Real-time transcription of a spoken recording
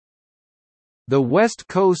The West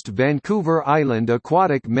Coast Vancouver Island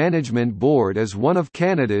Aquatic Management Board is one of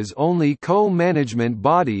Canada's only co-management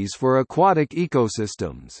bodies for aquatic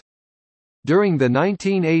ecosystems. During the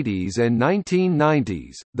 1980s and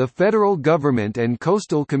 1990s, the federal government and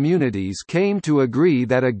coastal communities came to agree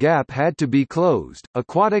that a gap had to be closed.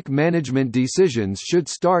 Aquatic management decisions should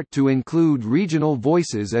start to include regional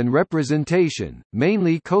voices and representation,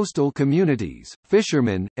 mainly coastal communities,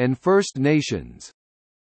 fishermen, and First Nations.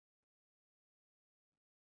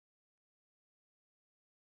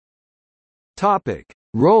 Topic: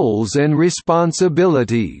 Roles and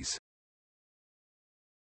responsibilities.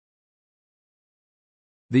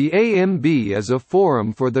 The AMB is a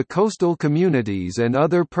forum for the coastal communities and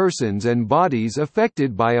other persons and bodies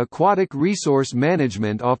affected by aquatic resource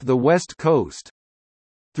management off the West Coast.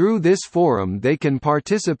 Through this forum they can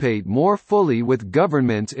participate more fully with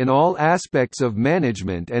governments in all aspects of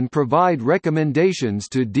management and provide recommendations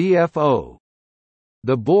to DFO.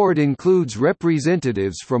 The board includes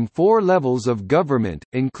representatives from 4 levels of government,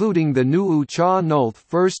 including the Nuu-chah-nulth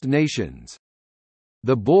First Nations.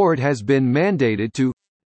 The board has been mandated to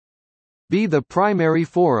be the primary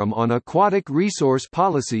forum on aquatic resource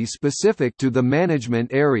policy specific to the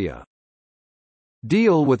management area,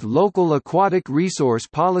 deal with local aquatic resource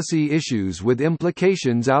policy issues with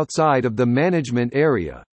implications outside of the management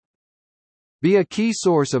area, be a key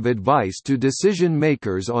source of advice to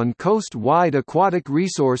decision-makers on coast-wide aquatic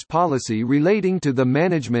resource policy relating to the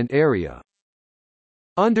management area,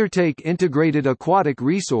 undertake integrated aquatic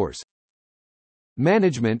resource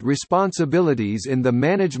management responsibilities in the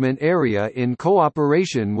management area in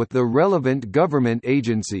cooperation with the relevant government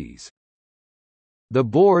agencies. The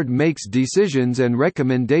board makes decisions and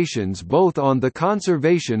recommendations both on the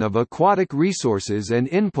conservation of aquatic resources and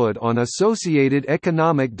input on associated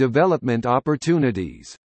economic development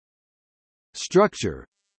opportunities. Structure.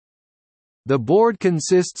 The board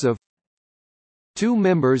consists of 2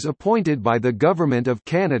 members appointed by the Government of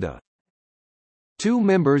Canada, 2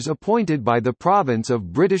 members appointed by the Province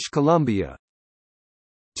of British Columbia,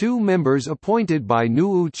 2 members appointed by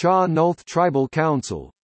Nuu-chah-nulth Tribal Council,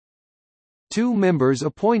 2 members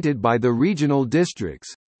appointed by the regional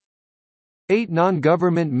districts, 8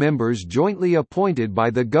 non-government members jointly appointed by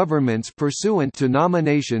the governments pursuant to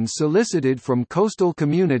nominations solicited from coastal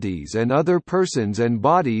communities and other persons and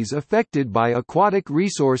bodies affected by aquatic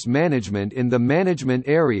resource management in the management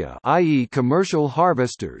area, i.e. commercial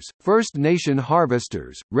harvesters, First Nation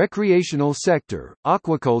harvesters, recreational sector,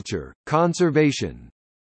 aquaculture, conservation.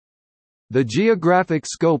 The geographic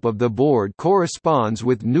scope of the board corresponds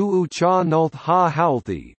with Nuu-chah-nulth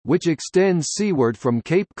Ha-Halthi, which extends seaward from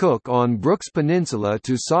Cape Cook on Brooks Peninsula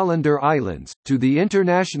to Solander Islands, to the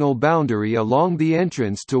international boundary along the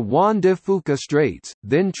entrance to Juan de Fuca Straits,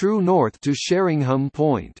 then true north to Sheringham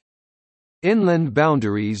Point. Inland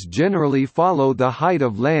boundaries generally follow the height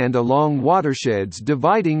of land along watersheds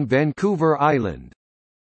dividing Vancouver Island.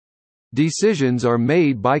 Decisions are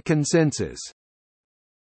made by consensus.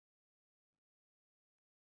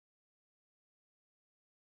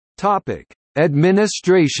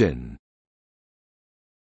 Administration.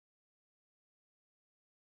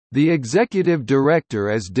 The executive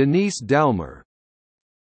director is Denise Delmer.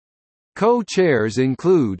 Co-chairs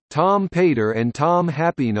include Tom Pater and Tom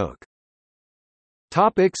Happynook.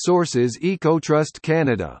 Sources: EcoTrust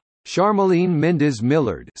Canada. Charmaline Mendes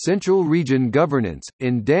Millard, Central Region Governance,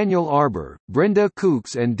 in Daniel Arbour, Brenda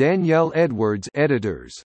Cooks and Danielle Edwards,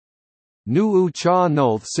 editors.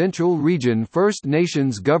 Nuu-chah-nulth Central Region First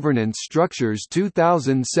Nations Governance Structures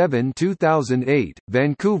 2007-2008,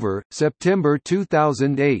 Vancouver, September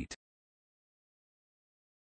 2008.